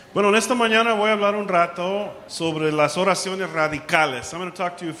Bueno, en esta mañana voy a hablar un rato sobre las oraciones radicales. I'm going to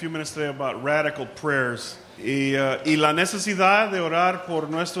talk to you a few minutes today about radical prayers. Y la necesidad de orar por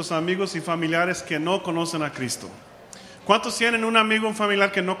nuestros amigos y familiares que no conocen a Cristo. ¿Cuántos tienen un amigo o un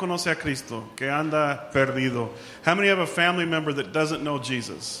familiar que no conoce a Cristo, que anda perdido? How many have a family member that doesn't know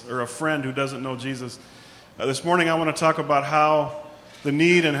Jesus, or a friend who doesn't know Jesus? This morning I want to talk about how the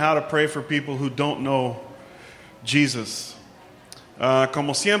need and how to pray for people who don't know Jesus.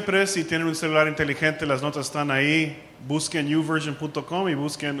 Como siempre, si tienen un celular inteligente, las notas están ahí. Busquen uversion.com y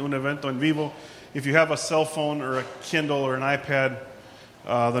busquen un evento en vivo. If you have a cell phone or a Kindle or an iPad,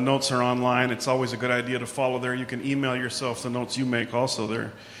 the notes are online. It's always a good idea to follow there. You can email yourself the notes you make also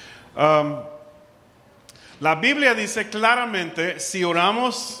there. La Biblia dice claramente, si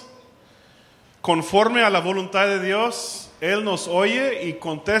oramos conforme a la voluntad de Dios, Él nos oye y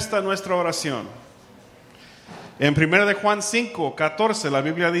contesta nuestra oración. En 1 de Juan 5, 14, la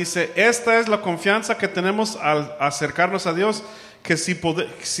Biblia dice, esta es la confianza que tenemos al acercarnos a Dios, que si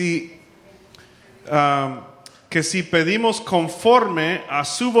pedimos conforme a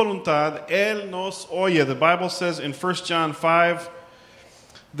su voluntad, Él nos oye. The Bible says in 1 John 5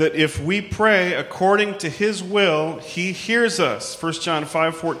 that if we pray according to His will, He hears us. 1 John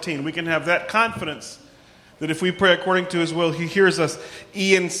 5:14. We can have that confidence that if we pray according to His will, He hears us.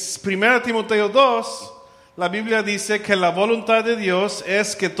 Y en 1 Timoteo 2, la Biblia dice que la voluntad de Dios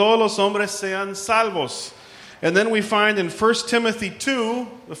es que todos los hombres sean salvos. And then we find in 1 Timothy 2,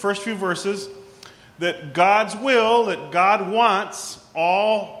 the first few verses, that God's will, that God wants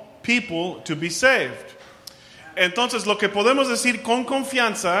all people to be saved. Entonces, lo que podemos decir con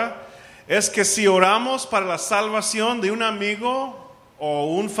confianza es que si oramos para la salvación de un amigo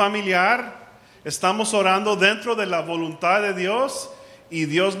o un familiar, estamos orando dentro de la voluntad de Dios y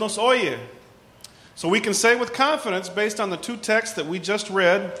Dios nos oye. So we can say with confidence, based on the two texts that we just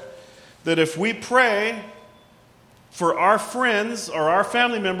read, that if we pray for our friends or our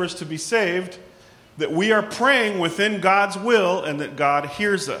family members to be saved, that we are praying within God's will and that God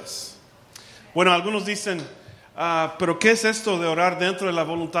hears us. Bueno, algunos dicen, pero ¿qué es esto de orar dentro de la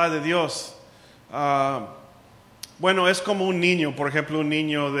voluntad de Dios? Bueno, es como un niño, por ejemplo, un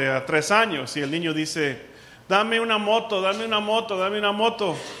niño de 3 años, y el niño dice, dame una moto, dame una moto, dame una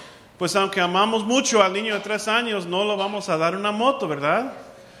moto. Pues aunque amamos mucho al niño de 3 años, no lo vamos a dar una moto, ¿verdad?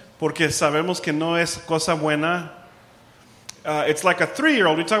 Porque sabemos que no es cosa buena. It's like a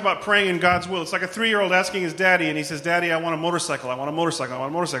 3-year-old. We talk about praying in God's will. It's like a 3-year-old asking his daddy, and he says, Daddy, I want a motorcycle, I want a motorcycle, I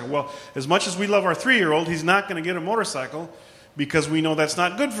want a motorcycle. Well, as much as we love our 3-year-old, he's not going to get a motorcycle because we know that's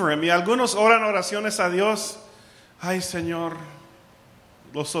not good for him. Y algunos oran oraciones a Dios. Ay, Señor,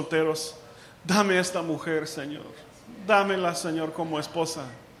 los solteros, dame esta mujer, Señor. Dámela, Señor, como esposa.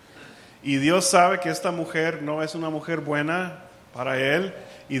 Y Dios sabe que esta mujer no es una mujer buena para él,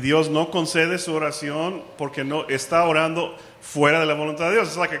 y Dios no concede su oración porque no está orando fuera de la voluntad de Dios.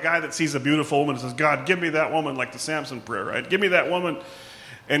 It's like a guy that sees a beautiful woman and says, God, give me that woman, like the Samson prayer, right? Give me that woman.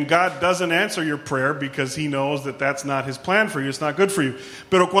 And God doesn't answer your prayer because He knows that that's not His plan for you. It's not good for you.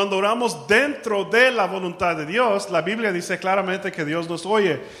 Pero cuando oramos dentro de la voluntad de Dios, la Biblia dice claramente que Dios nos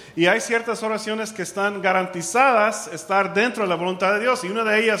oye. Y hay ciertas oraciones que están garantizadas estar dentro de la voluntad de Dios. Y una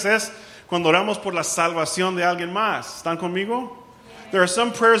de ellas es cuando oramos por la salvación de alguien más. ¿Están conmigo? There are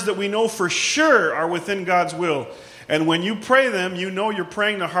some prayers that we know for sure are within God's will. And when you pray them, you know you're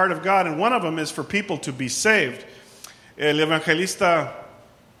praying the heart of God. And one of them is for people to be saved. El evangelista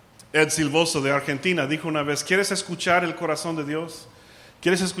Ed Silvoso de Argentina dijo una vez, ¿quieres escuchar el corazón de Dios?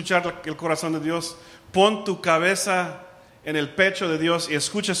 ¿Quieres escuchar el corazón de Dios? Pon tu cabeza en el pecho de Dios y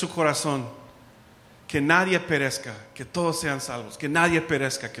escucha su corazón. Que nadie perezca, que todos sean salvos. Que nadie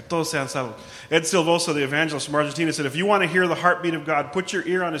perezca, que todos sean salvos. Ed Silvoso, the evangelist from Argentina, said, if you want to hear the heartbeat of God, put your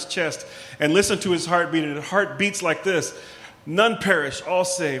ear on His chest and listen to His heartbeat. And His heart beats like this. None perish, all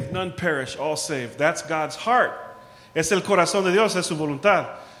saved. None perish, all saved. That's God's heart. Es el corazón de Dios, es su voluntad.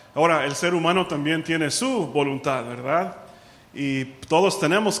 Ahora, el ser humano también tiene su voluntad, ¿verdad? Y todos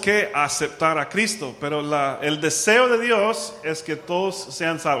tenemos que aceptar a Cristo. Pero el deseo de Dios es que todos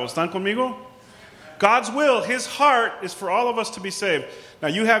sean salvos. ¿Están conmigo? God's will, His heart is for all of us to be saved. Now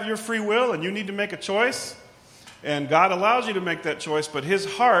you have your free will and you need to make a choice. And God allows you to make that choice. But His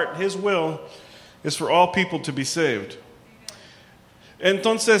heart, His will is for all people to be saved.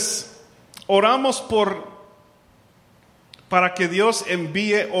 Entonces, oramos para que Dios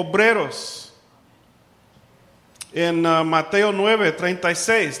envíe obreros. En Mateo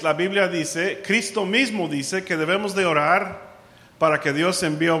 9:36, la Biblia dice, Cristo mismo dice que debemos de orar para que Dios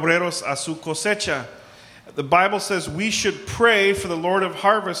envíe obreros a su cosecha. The Bible says we should pray for the Lord of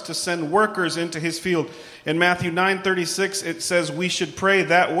harvest to send workers into his field. In Matthew 9:36, it says we should pray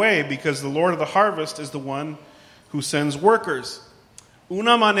that way because the Lord of the harvest is the one who sends workers.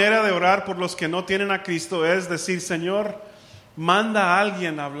 Una manera de orar por los que no tienen a Cristo es decir, Señor, manda a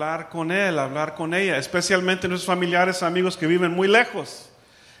alguien a hablar con él, a hablar con ella, especialmente nuestros familiares, amigos que viven muy lejos.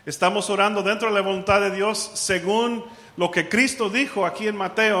 Estamos orando dentro de la voluntad de Dios según lo que Cristo dijo aquí en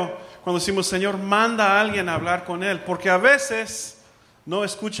Mateo, cuando decimos, Señor, manda a alguien a hablar con él, porque a veces no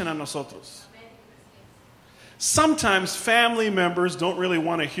escuchan a nosotros. Sometimes family members don't really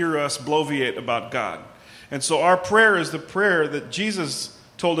want to hear us bloviate about God. And so our prayer is the prayer that Jesus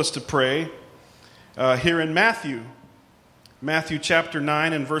told us to pray here in Matthew. Matthew chapter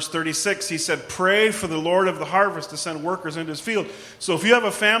 9 and verse 36, he said, pray for the Lord of the harvest to send workers into his field. So if you have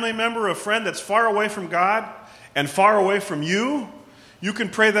a family member, a friend that's far away from God and far away from you, you can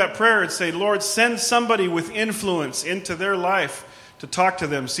pray that prayer and say, Lord, send somebody with influence into their life to talk to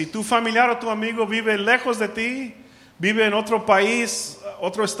them. Si tu familiar o tu amigo vive lejos de ti, vive en otro país,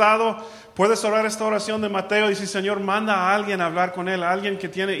 otro estado, puedes orar esta oración de Mateo y decir, Señor, manda a alguien a hablar con él, a alguien que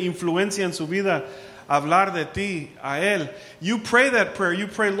tiene influencia en su vida, a hablar de ti, a él. You pray that prayer. You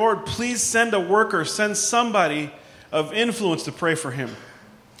pray, Lord, please send a worker, send somebody of influence to pray for him.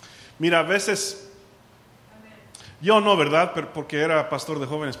 Mira, a veces, yo no, ¿verdad? Porque era pastor de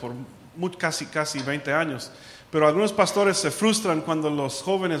jóvenes por casi 20 años. Pero algunos pastores se frustran cuando los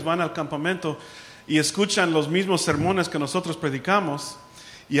jóvenes van al campamento y escuchan los mismos sermones que nosotros predicamos.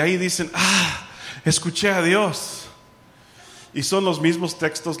 Y ahí dicen, escuché a Dios. Y son los mismos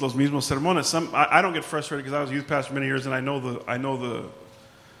textos, los mismos sermones. I don't get frustrated because I was a youth pastor many years and I know the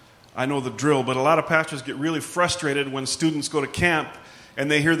drill. But a lot of pastors get really frustrated when students go to camp and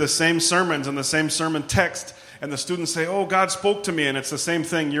they hear the same sermons and the same sermon text. And the students say, oh, God spoke to me. And it's the same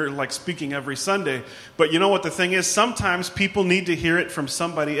thing. You're like speaking every Sunday. But you know what the thing is? Sometimes people need to hear it from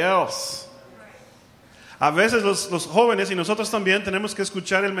somebody else. A veces los jóvenes y nosotros también tenemos que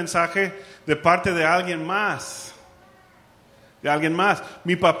escuchar el mensaje de parte de alguien más. De alguien más.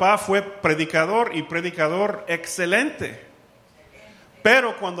 Mi papá fue predicador y predicador excelente.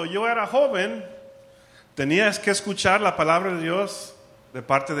 Pero cuando yo era joven, tenías que escuchar la palabra de Dios de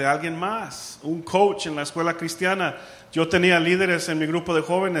parte de alguien más. Un coach en la escuela cristiana. Yo tenía líderes en mi grupo de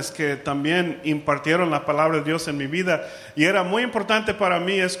jóvenes que también impartieron la palabra de Dios en mi vida. Y era muy importante para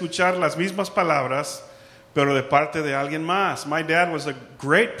mí escuchar las mismas palabras, pero de parte de alguien más. My dad was a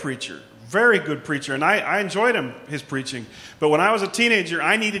great preacher. Very good preacher, and I enjoyed his preaching. But when I was a teenager,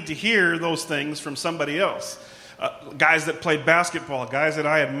 I needed to hear those things from somebody else. Guys that played basketball, guys that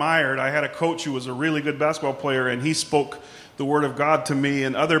I admired. I had a coach who was a really good basketball player, and he spoke the word of God to me,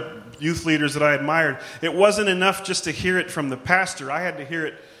 and other youth leaders that I admired. It wasn't enough just to hear it from the pastor. I had to hear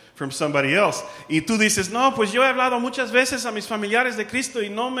it from somebody else. Y tú dices, no, pues yo he hablado muchas veces a mis familiares de Cristo y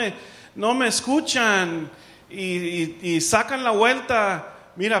no me escuchan y sacan la vuelta.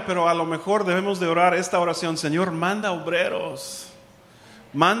 Mira, pero a lo mejor debemos de orar esta oración. Señor, manda obreros.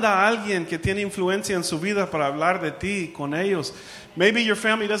 Manda a alguien que tiene influencia en su vida para hablar de ti con ellos. Maybe your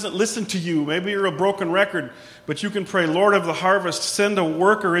family doesn't listen to you. Maybe you're a broken record. But you can pray, Lord of the harvest, send a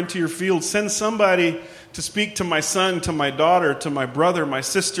worker into your field. Send somebody to speak to my son, to my daughter, to my brother, my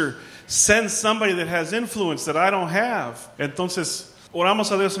sister. Send somebody that has influence that I don't have. Entonces,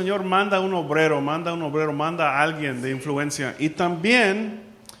 oramos a Dios, Señor, manda un obrero, manda a alguien de influencia. Y también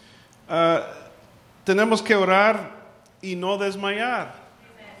tenemos que orar y no desmayar.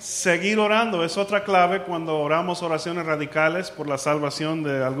 Seguir orando es otra clave cuando oramos oraciones radicales por la salvación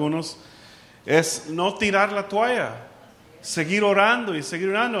de algunos. Es no tirar la toalla. Seguir orando y seguir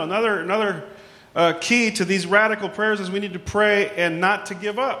orando. Another key to these radical prayers is we need to pray and not to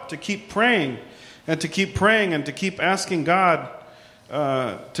give up. To keep praying and to keep praying and to keep asking God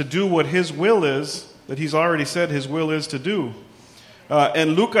to do what His will is, that He's already said His will is to do.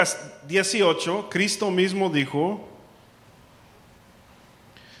 En Lucas 18, Cristo mismo dijo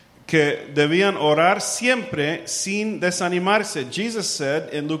que debían orar siempre sin desanimarse. Jesus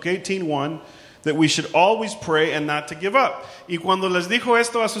said in Luke 18:1 that we should always pray and not to give up. Y cuando les dijo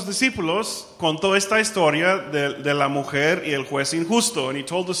esto a sus discípulos, contó esta historia de la mujer y el juez injusto. And he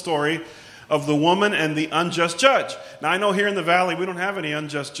told the story of the woman and the unjust judge. Now I know here in the valley we don't have any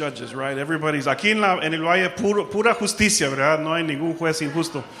unjust judges, right? Everybody's aquí en el valle pura justicia, ¿verdad? No hay ningún juez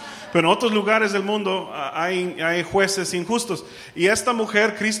injusto. Pero en otros lugares del mundo hay jueces injustos. Y esta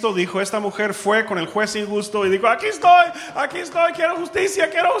mujer, Cristo dijo, esta mujer fue con el juez injusto y dijo, aquí estoy, quiero justicia.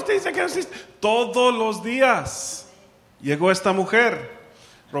 Todos los días llegó esta mujer.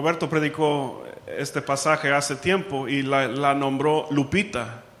 Roberto predicó este pasaje hace tiempo y la nombró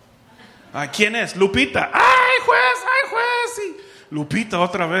Lupita. ¿Quién es? Lupita. ¡Ay, juez! Y Lupita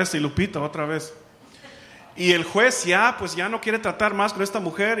otra vez y Lupita otra vez. Y el juez pues ya no quiere tratar más con esta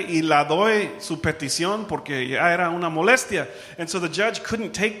mujer y la doy su petición porque ya era una molestia. And so the judge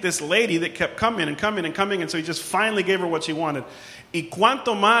couldn't take this lady that kept coming and coming and coming, and so he just finally gave her what she wanted. Y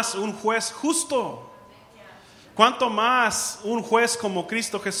cuánto más un juez justo. Cuánto más un juez como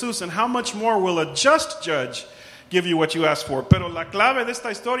Cristo Jesús. And how much more will a just judge give you what you ask for. Pero la clave de esta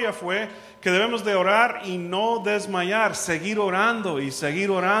historia fue que debemos de orar y no desmayar, seguir orando y seguir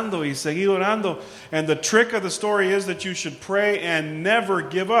orando y seguir orando. And the trick of the story is that you should pray and never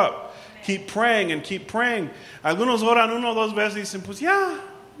give up. Keep praying and keep praying. Algunos oran 1 o 2 veces y dicen, pues ya,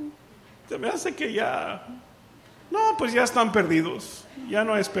 se me hace que ya. No, pues ya están perdidos. Ya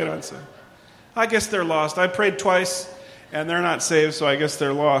no hay esperanza. I guess they're lost. I prayed twice and they're not saved, so I guess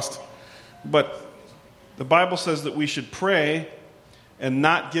they're lost. But the Bible says that we should pray and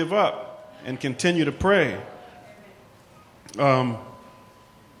not give up and continue to pray.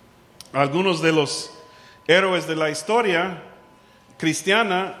 Algunos de los héroes de la historia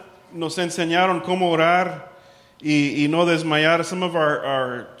cristiana nos enseñaron cómo orar y no desmayar. Some of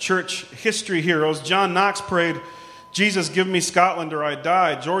our church history heroes, John Knox prayed, Jesus, give me Scotland or I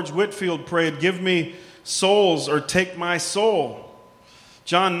die. George Whitefield prayed, give me souls or take my soul.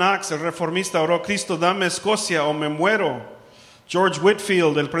 John Knox, el reformista, oró, Cristo, dame Escocia o me muero. George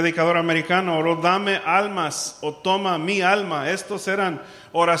Whitefield, el predicador americano, oró, dame almas o toma mi alma. Estos eran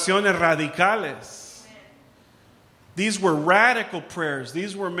oraciones radicales. These were radical prayers.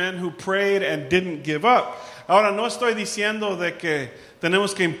 These were men who prayed and didn't give up. Ahora, no estoy diciendo de que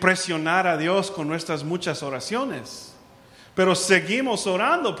tenemos que impresionar a Dios con nuestras muchas oraciones, pero seguimos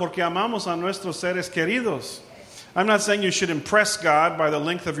orando porque amamos a nuestros seres queridos. I'm not saying you should impress God by the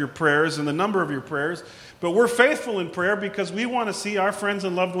length of your prayers and the number of your prayers, but we're faithful in prayer because we want to see our friends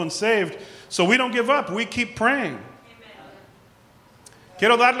and loved ones saved, so we don't give up. We keep praying.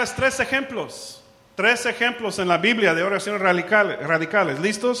 Quiero darles 3 ejemplos. 3 ejemplos en la Biblia de oraciones radicales.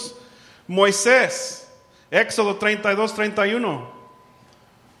 ¿Listos? Moisés, Éxodo 32:31.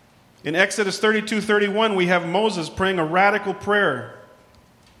 In Exodus 32:31, we have Moses praying a radical prayer.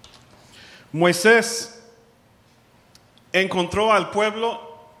 Moisés encontró al pueblo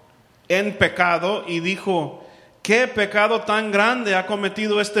en pecado y dijo, ¿qué pecado tan grande ha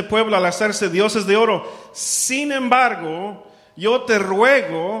cometido este pueblo al hacerse dioses de oro? Sin embargo, yo te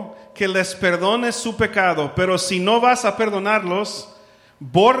ruego que les perdones su pecado, pero si no vas a perdonarlos,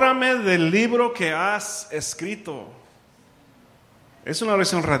 bórrame del libro que has escrito. Es una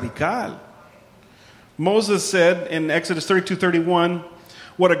oración radical. Moses said in Exodus 32:31,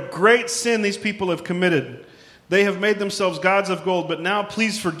 what a great sin these people have committed. They have made themselves gods of gold, but now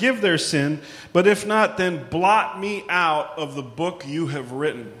please forgive their sin. But if not, then blot me out of the book you have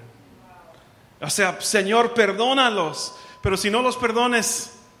written. O sea, Señor, perdónalos, pero si no los perdones,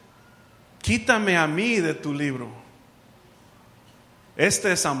 quítame a mí de tu libro. Este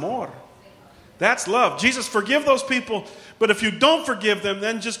es amor. That's love. Jesus, forgive those people, but if you don't forgive them,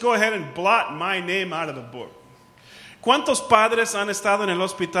 then just go ahead and blot my name out of the book. ¿Cuántos padres han estado en el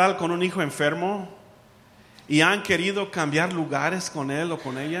hospital con un hijo enfermo y han querido cambiar lugares con él o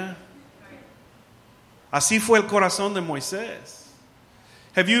con ella? Así fue el corazón de Moisés.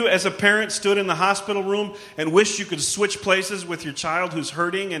 Have you, as a parent, stood in the hospital room and wished you could switch places with your child who's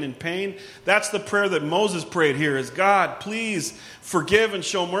hurting and in pain? That's the prayer that Moses prayed here, is God, please forgive and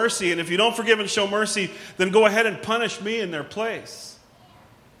show mercy. And if you don't forgive and show mercy, then go ahead and punish me in their place.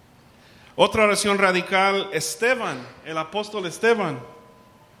 Otra oración radical, Esteban, el apóstol Esteban.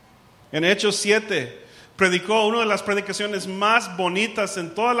 En Hechos 7, predicó una de las predicaciones más bonitas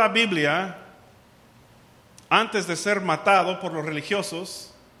en toda la Biblia, antes de ser matado por los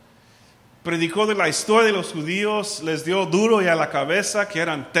religiosos. Predicó de la historia de los judíos, les dio duro y a la cabeza, que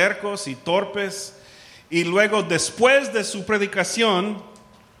eran tercos y torpes. Y luego, después de su predicación,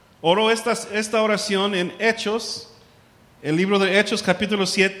 oró esta oración en Hechos, el libro de Hechos, capítulo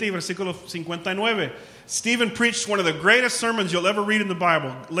 7 y versículo 59. Stephen preached one of the greatest sermons you'll ever read in the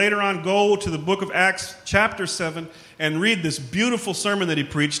Bible. Later on, go to the book of Acts, chapter 7, and read this beautiful sermon that he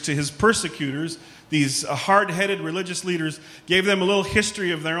preached to his persecutors. These hard-headed religious leaders, gave them a little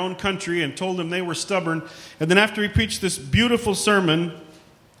history of their own country and told them they were stubborn. And then after he preached this beautiful sermon,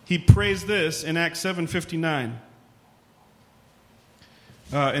 he prays this in Acts 7:59.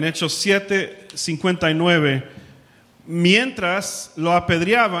 En Hechos 7:59. Mientras lo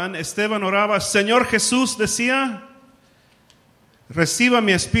apedreaban, Esteban oraba, Señor Jesús, decía, recibe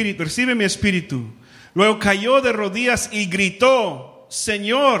mi espíritu. Luego cayó de rodillas y gritó,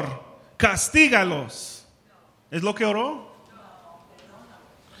 Señor, castígalos. ¿Es lo que oró?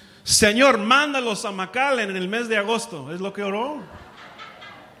 Señor, mándalos a McAllen en el mes de agosto. Es lo que oró.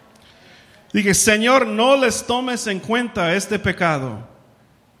 Dije, Señor, no les tomes en cuenta este pecado.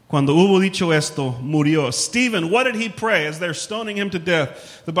 Cuando hubo dicho esto, murió. Stephen, what did he pray as they're stoning him to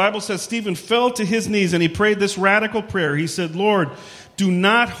death? The Bible says Stephen fell to his knees and he prayed this radical prayer. He said, Lord, do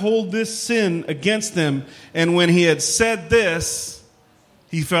not hold this sin against them. And when he had said this,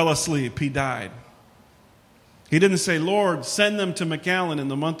 he fell asleep. He died. He didn't say, Lord, send them to McAllen in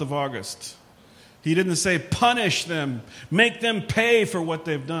the month of August. He didn't say, punish them, make them pay for what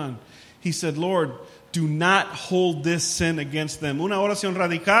they've done. He said, Lord, do not hold this sin against them. Una oración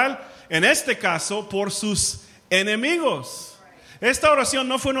radical, en este caso, por sus enemigos. Esta oración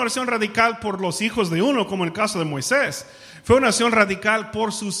no fue una oración radical por los hijos de uno, como en el caso de Moisés. Fue una oración radical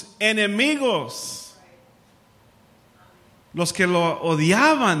por sus enemigos. Los que lo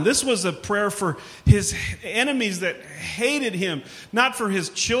odiaban. This was a prayer for his enemies that hated him. Not for his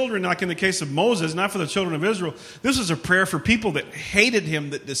children, like in the case of Moses, not for the children of Israel. This was a prayer for people that hated him,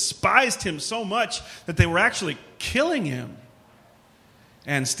 that despised him so much that they were actually killing him.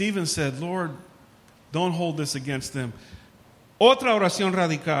 And Stephen said, Lord, don't hold this against them. Otra oración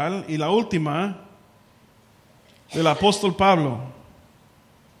radical, y la última, del apóstol Pablo.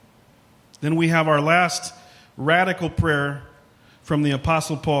 Then we have our last radical prayer from the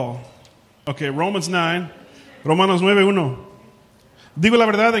Apostle Paul. Okay, Romanos 9:1. Digo la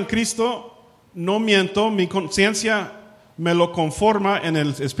verdad en Cristo, no miento, mi conciencia me lo conforma en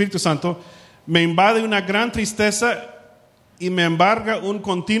el Espíritu Santo, me invade una gran tristeza y me embarga un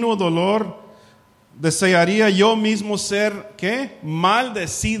continuo dolor. Desearía yo mismo ser, ¿qué?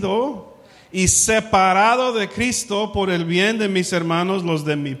 Maldecido y separado de Cristo por el bien de mis hermanos, los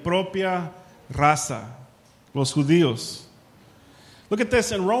de mi propia raza. Los judíos. Look at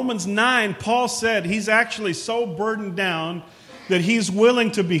this. In Romans 9, Paul said he's actually so burdened down that he's willing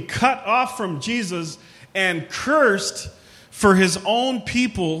to be cut off from Jesus and cursed for his own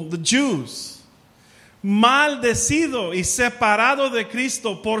people, the Jews. Maldecido y separado de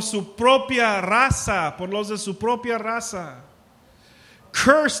Cristo por su propia raza, por los de su propia raza.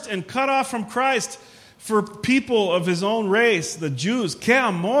 Cursed and cut off from Christ for people of his own race, the Jews. Qué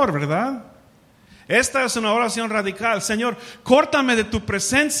amor, ¿verdad? Esta es una oración radical. Señor, córtame de tu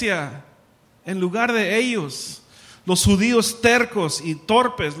presencia en lugar de ellos. Los judíos tercos y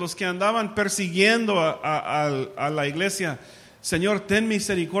torpes, los que andaban persiguiendo a la iglesia. Señor, ten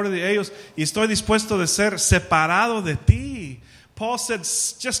misericordia de ellos y estoy dispuesto de ser separado de ti. Paul said,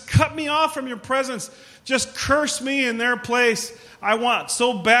 just cut me off from your presence. Just curse me in their place. I want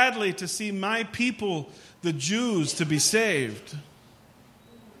so badly to see my people, the Jews, to be saved.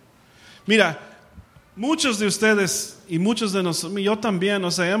 Mira, muchos de ustedes y muchos de nosotros, yo también,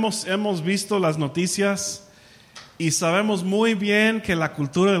 hemos visto las noticias y sabemos muy bien que la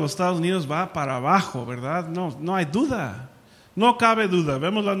cultura de los Estados Unidos va para abajo, ¿verdad? No hay duda, no cabe duda.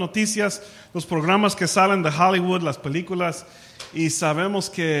 Vemos las noticias, los programas que salen de Hollywood, las películas, y sabemos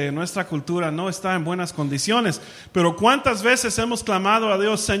que nuestra cultura no está en buenas condiciones. Pero ¿cuántas veces hemos clamado a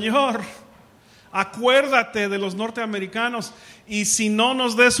Dios, Señor, acuérdate de los norteamericanos y si no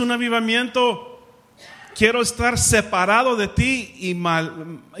nos des un avivamiento, quiero estar separado de ti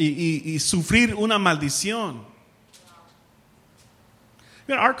y sufrir una maldición.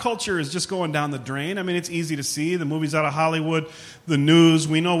 You know, our culture is just going down the drain. I mean, it's easy to see. The movies out of Hollywood, the news,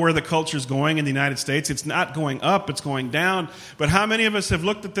 we know where the culture is going in the United States. It's not going up, it's going down. But how many of us have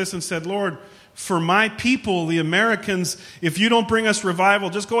looked at this and said, Lord, for my people, the Americans, if you don't bring us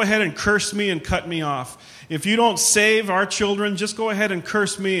revival, just go ahead and curse me and cut me off. If you don't save our children, just go ahead and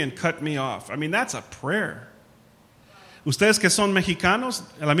curse me and cut me off. I mean, that's a prayer. Ustedes que son mexicanos,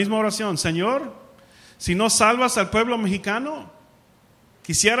 en la misma oración, Señor, si no salvas al pueblo mexicano,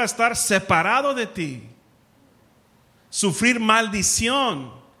 quisiera estar separado de ti, sufrir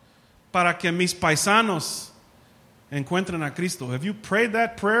maldición para que mis paisanos encuentren a Cristo. Have you prayed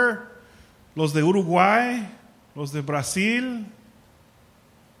that prayer? Los de Uruguay, los de Brasil,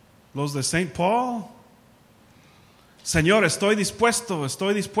 los de St. Paul. Señor, estoy dispuesto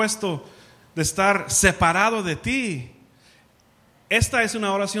de estar separado de ti. Esta es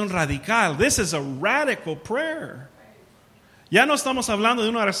una oración radical. This is a radical prayer. Ya no estamos hablando de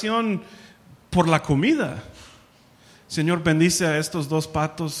una oración por la comida. Señor, bendice a estos dos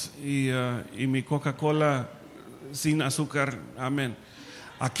patos y mi Coca-Cola sin azúcar. Amén.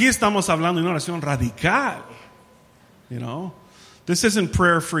 Aquí estamos hablando de una oración radical. You know, this isn't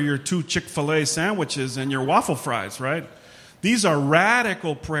prayer for your 2 Chick-fil-A sandwiches and your waffle fries, right? These are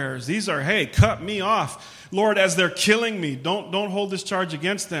radical prayers. These are, hey, cut me off. Lord, as they're killing me, don't hold this charge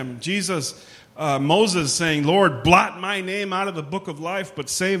against them. Jesus, Moses saying, Lord, blot my name out of the book of life, but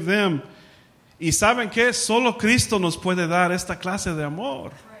save them. Y saben que solo Cristo nos puede dar esta clase de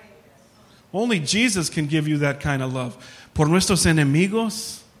amor. Only Jesus can give you that kind of love. Por nuestros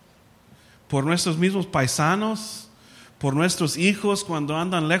enemigos, por nuestros mismos paisanos, por nuestros hijos cuando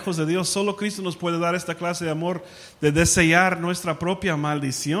andan lejos de Dios, solo Cristo nos puede dar esta clase de amor, de desear nuestra propia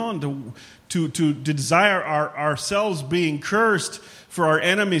maldición, to desire ourselves being cursed, for our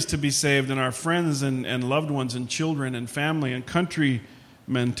enemies to be saved, and our friends and loved ones and children and family and countrymen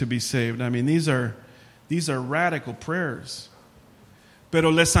to be saved. I mean, these are radical prayers. Pero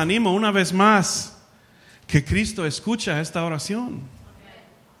les animo una vez más que Cristo escucha esta oración.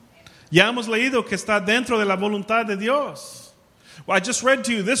 Ya hemos leído que está dentro de la voluntad de Dios. Well, I just read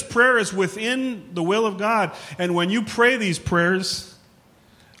to you, this prayer is within the will of God. And when you pray these prayers,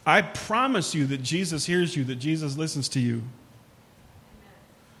 I promise you that Jesus hears you, that Jesus listens to you.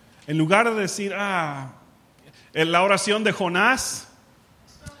 En lugar de decir, en la oración de Jonás,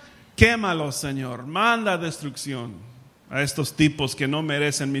 quémalo, Señor, manda destrucción a estos tipos que no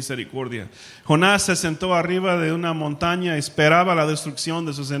merecen misericordia. Jonás se sentó arriba de una montaña y esperaba la destrucción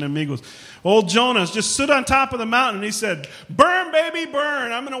de sus enemigos. Old Jonas just stood on top of the mountain and he said, burn, baby,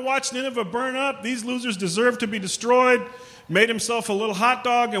 burn. I'm going to watch Nineveh burn up. These losers deserve to be destroyed. Made himself a little hot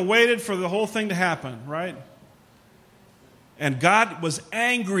dog and waited for the whole thing to happen, right? And God was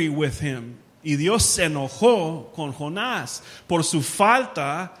angry with him. Y Dios se enojó con Jonás por su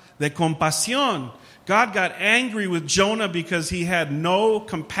falta de compasión. God got angry with Jonah because he had no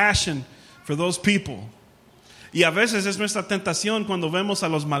compassion for those people. Y a veces es nuestra tentación cuando vemos a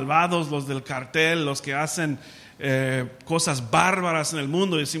los malvados, los del cartel, los que hacen cosas bárbaras en el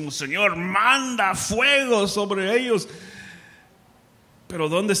mundo. Y decimos, Señor, manda fuego sobre ellos. Pero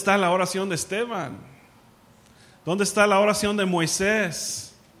 ¿dónde está la oración de Esteban? ¿Dónde está la oración de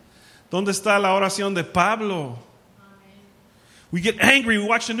Moisés? ¿Dónde está la oración de Pablo? We get angry, we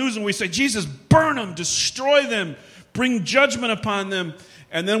watch the news and we say, Jesus, burn them, destroy them, bring judgment upon them.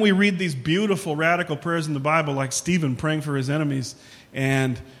 And then we read these beautiful radical prayers in the Bible, like Stephen praying for his enemies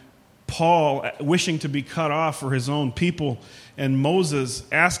and Paul wishing to be cut off for his own people and Moses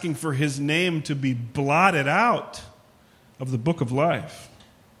asking for his name to be blotted out of the book of life.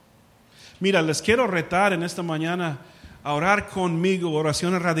 Mira, les quiero retar en esta mañana a orar conmigo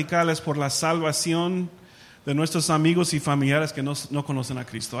oraciones radicales por la salvación de nuestros amigos y familiares que no conocen a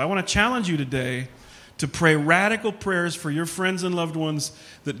Cristo. I want to challenge you today to pray radical prayers for your friends and loved ones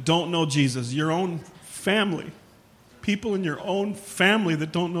that don't know Jesus, your own family, people in your own family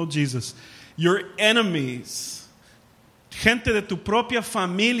that don't know Jesus, your enemies, gente de tu propia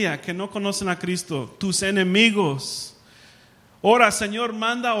familia que no conocen a Cristo, tus enemigos. Ora, Señor,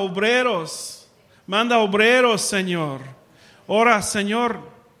 manda obreros, Señor. Ora, Señor,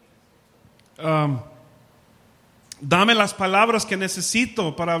 dame las palabras que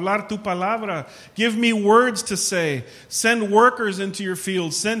necesito para hablar tu palabra. Give me words to say. Send workers into your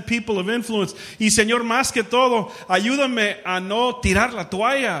field. Send people of influence. Y, Señor, más que todo, ayúdame a no tirar la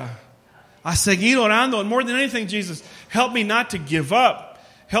toalla, a seguir orando. And more than anything, Jesus, help me not to give up.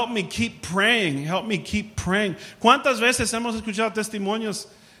 Help me keep praying. Help me keep praying. ¿Cuántas veces hemos escuchado testimonios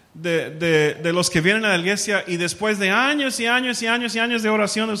de los que vienen a la iglesia y después de años y años y años y años de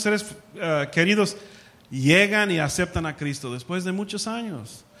oración de ustedes queridos llegan y aceptan a Cristo después de muchos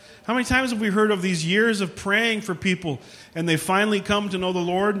años? How many times have we heard of these years of praying for people and they finally come to know the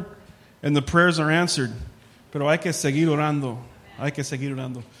Lord and the prayers are answered? Pero hay que seguir orando. Hay que seguir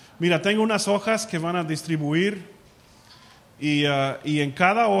orando. Mira, tengo unas hojas que van a distribuir. Y en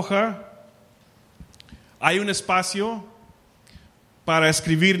cada hoja hay un espacio para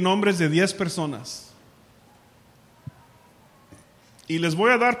escribir nombres de 10 personas. Y les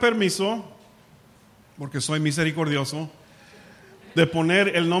voy a dar permiso, porque soy misericordioso, de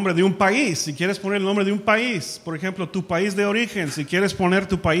poner el nombre de un país. Si quieres poner el nombre de un país, por ejemplo, tu país de origen, si quieres poner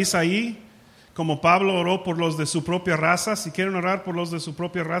tu país ahí, como Pablo oró por los de su propia raza, si quieren orar por los de su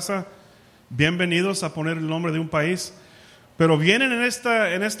propia raza, bienvenidos a poner el nombre de un país. Pero vienen en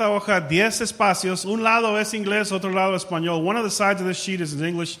esta hoja 10 espacios. Un lado es inglés, otro lado español. One of the sides of this sheet is in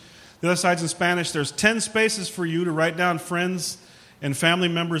English, the other side's in Spanish. There's 10 spaces for you to write down friends and family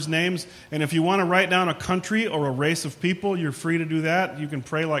members' names. And if you want to write down a country or a race of people, you're free to do that. You can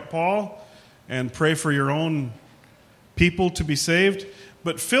pray like Paul and pray for your own people to be saved.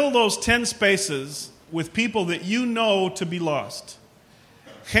 But fill those 10 spaces with people that you know to be lost.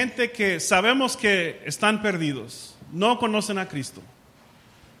 Gente que sabemos que están perdidos. No conocen a Cristo.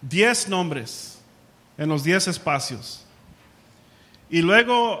 10 nombres en los 10 espacios. Y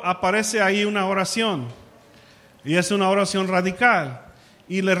luego aparece ahí una oración. Y es una oración radical.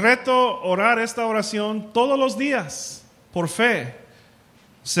 Y le reto orar esta oración todos los días, por fe,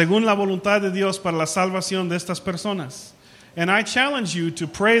 según la voluntad de Dios para la salvación de estas personas. And I challenge you to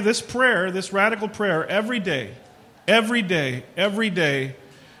pray this prayer, this radical prayer, every day,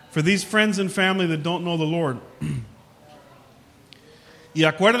 for these friends and family that don't know the Lord. Y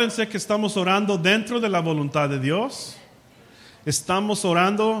acuérdense que estamos orando dentro de la voluntad de Dios. Estamos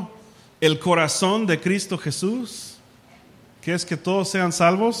orando el corazón de Cristo Jesús, que es que todos sean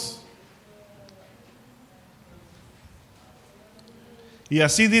salvos. Y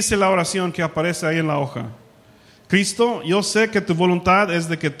así dice la oración que aparece ahí en la hoja. Cristo, yo sé que tu voluntad es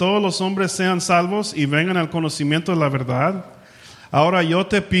de que todos los hombres sean salvos y vengan al conocimiento de la verdad. Ahora yo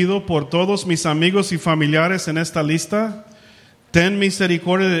te pido por todos mis amigos y familiares en esta lista, ten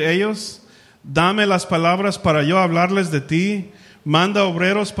misericordia de ellos, dame las palabras para yo hablarles de ti, manda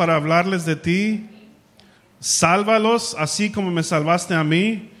obreros para hablarles de ti, sálvalos así como me salvaste a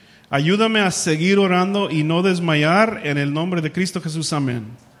mí, ayúdame a seguir orando y no desmayar en el nombre de Cristo Jesús,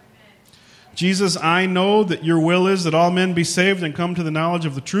 amén. Jesus, I know that your will is that all men be saved and come to the knowledge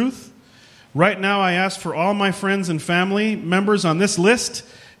of the truth. Right now I ask for all my friends and family members on this list,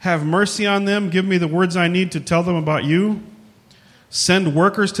 have mercy on them, give me the words I need to tell them about you. Send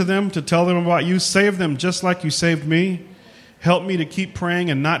workers to them to tell them about you, save them just like you saved me. Help me to keep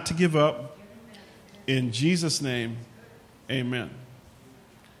praying and not to give up. In Jesus' name, amen.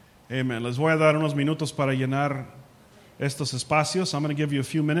 Amen. Les voy a dar unos minutos para llenar estos espacios. I'm going to give you a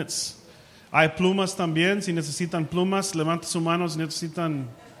few minutes. Hay plumas también. Si necesitan plumas, levante su mano. Si necesitan,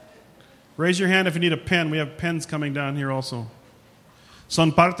 raise your hand if you need a pen. We have pens coming down here also.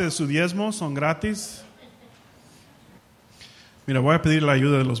 Son parte de su diezmo, son gratis. Mira, voy a pedir la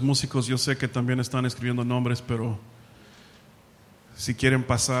ayuda de los músicos. Yo sé que también están escribiendo nombres, pero si quieren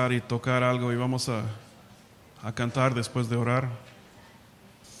pasar y tocar algo y vamos a cantar después de orar.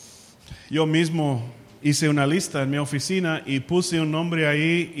 Yo mismo hice una lista en mi oficina y puse un nombre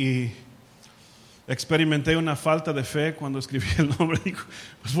ahí y experimenté una falta de fe cuando escribí el nombre. Digo,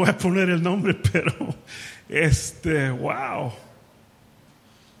 pues voy a poner el nombre, pero wow.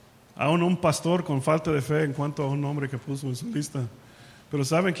 Aún un pastor con falta de fe en cuanto a un nombre que puso en su lista. Pero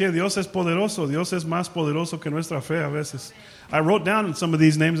 ¿saben qué? Dios es poderoso. Dios es más poderoso que nuestra fe a veces. I wrote down some of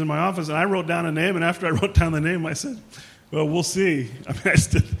these names in my office, and I wrote down a name, and after I wrote down the name, I said, well, we'll see. I mean,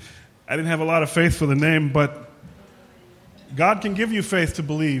 I didn't have a lot of faith for the name, but God can give you faith to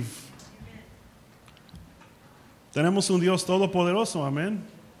believe. Tenemos un Dios todopoderoso, amén.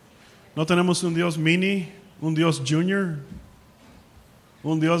 No tenemos un Dios mini, un Dios junior,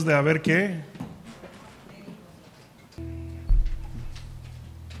 un Dios de a ver qué.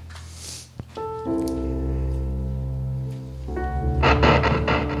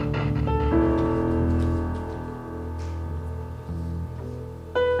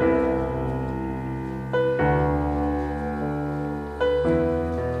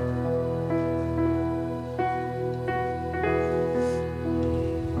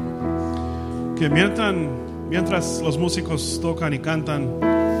 Que mientras los músicos tocan y cantan,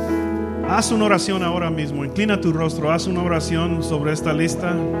 haz una oración ahora mismo. Inclina tu rostro, haz una oración sobre esta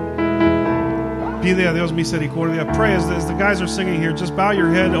lista. Pide a Dios misericordia. Pray as the guys are singing here. Just bow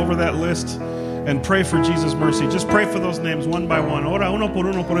your head over that list and pray for Jesus' mercy. Just pray for those names one by one. Ora uno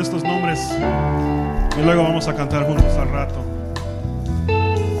por estos nombres. Y luego vamos a cantar juntos al rato.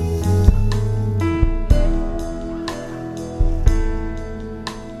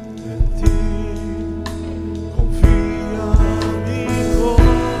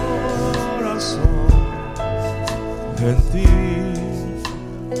 En ti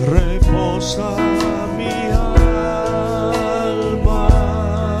reposa mi alma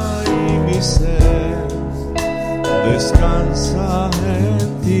y mi ser descansa en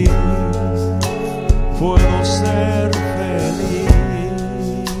ti. Puedo ser feliz.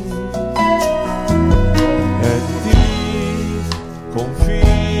 En ti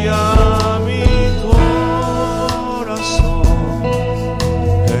confía mi corazón.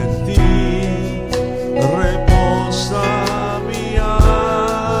 En ti reposa mi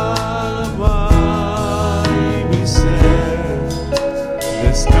alma y mi ser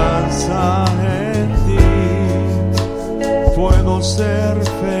descansa en ti. Puedo ser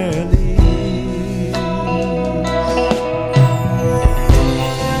feliz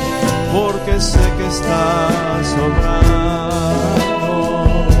porque sé que estás obrando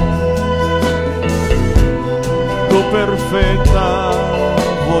tu perfecta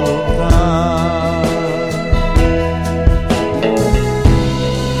voluntad.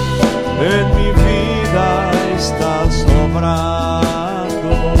 En mi vida estás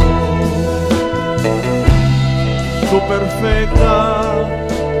obrando tu perfecta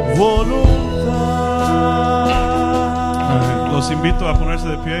voluntad. Los invito a ponerse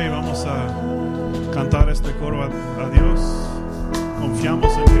de pie y vamos a cantar este coro a Dios.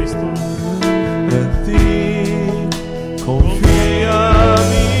 Confiamos en Cristo. En ti confía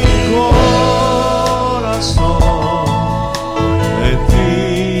mi corazón, en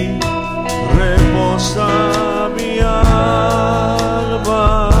ti reposa mi alma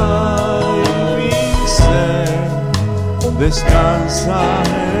y mi ser descansa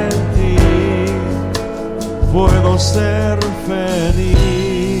en ti, puedo ser feliz.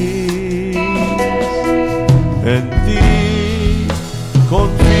 En ti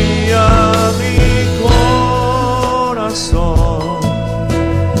confía mi corazón,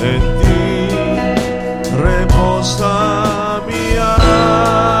 en ti reposa mi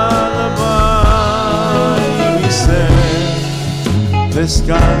alma y mi ser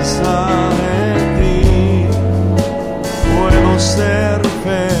descansa en ti, puedo ser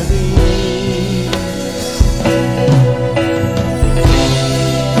feliz,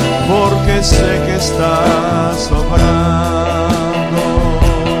 porque sé que estás obrando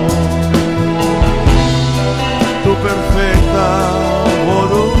tu perfecta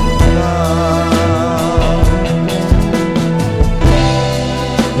voluntad.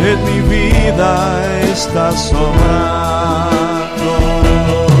 En mi vida estás obrando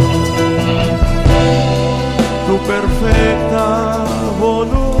tu perfecta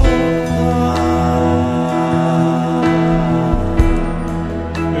voluntad.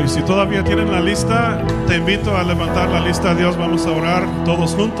 Y si todavía tienen la lista, te invito a levantar la lista a Dios. Vamos a orar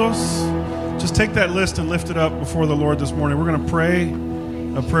todos juntos. Just take that list and lift it up before the Lord this morning. We're going to pray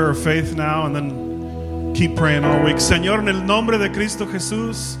a prayer of faith now and then keep praying all week. Señor, en el nombre de Cristo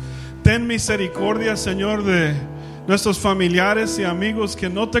Jesús, ten misericordia, Señor, de nuestros familiares y amigos que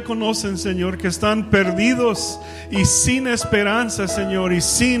no te conocen, Señor, que están perdidos y sin esperanza, Señor, y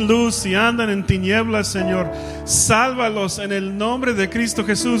sin luz y andan en tinieblas, Señor. Sálvalos en el nombre de Cristo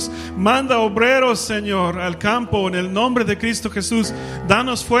Jesús. Manda obreros, Señor, al campo en el nombre de Cristo Jesús.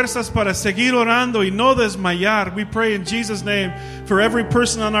 Danos fuerzas para seguir orando y no desmayar. We pray in Jesus' name for every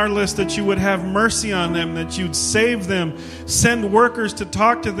person on our list that you would have mercy on them, that you'd save them, send workers to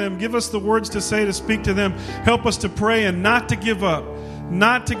talk to them, give us the words to say, to speak to them. Help us to pray and not to give up.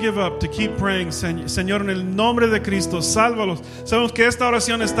 Not to give up, to keep praying, Señor, en el nombre de Cristo, sálvalos. Sabemos que esta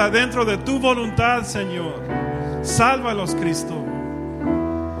oración está dentro de tu voluntad, Señor. Sálvalos, Cristo.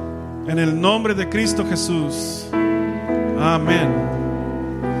 En el nombre de Cristo Jesús. Amén.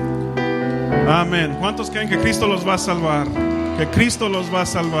 Amén. ¿Cuántos creen que Cristo los va a salvar? Que Cristo los va a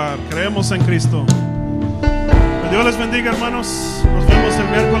salvar. Creemos en Cristo. Que Dios les bendiga, hermanos. Nos vemos el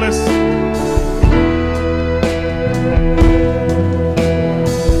miércoles.